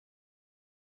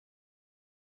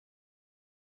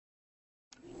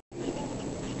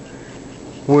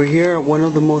We're here at one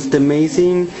of the most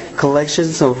amazing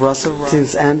collections of Russel Wright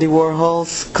since Andy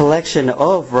Warhol's collection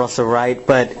of Russel Wright.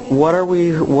 But what are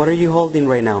you holding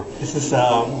right now? This is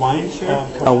a wine pitcher.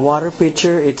 A water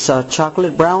pitcher. It's a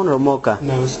chocolate brown or mocha?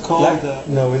 No, it's called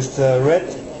it's the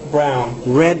red brown.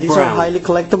 These are highly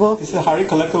collectible? This is highly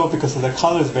collectible because the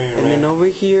color is very rare. And then over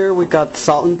here we got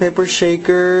salt and pepper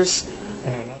shakers.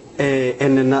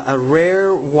 And then a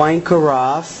rare wine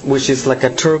carafe, which is like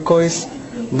a turquoise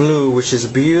blue, which is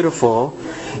beautiful.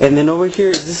 And then over here,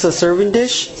 is this a serving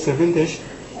dish? Serving dish.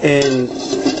 And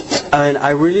I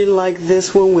really like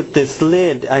this one with this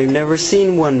lid. I've never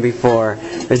seen one before.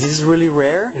 Is this really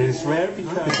rare? It is rare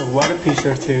because it's a water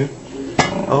pitcher too.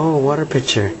 Oh, water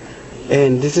pitcher.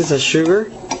 And this is a sugar.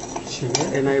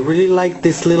 And I really like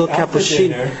this little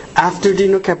cappuccino. After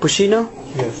dinner cappuccino?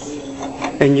 Yes.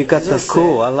 And you got the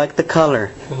cool. I like the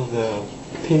color. The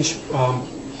pinch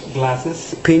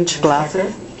glasses. Pinch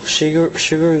glasses. Sugar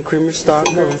and creamer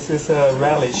starter. No, this is a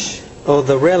relish. Oh,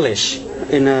 the relish.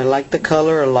 And I like the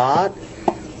color a lot.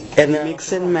 And then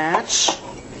mix and match.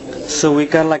 So we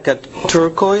got like a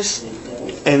turquoise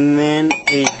and then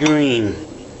a green.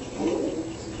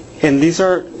 And these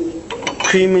are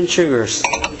cream and sugars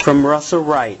from Russel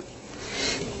Wright.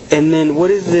 And then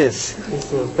what is this?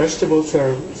 It's a vegetable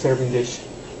serving dish.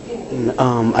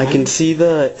 I can see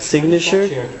the signature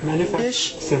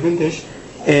dish. Serving dish.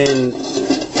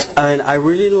 And I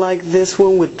really like this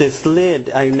one with this lid.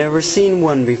 I've never seen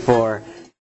one before.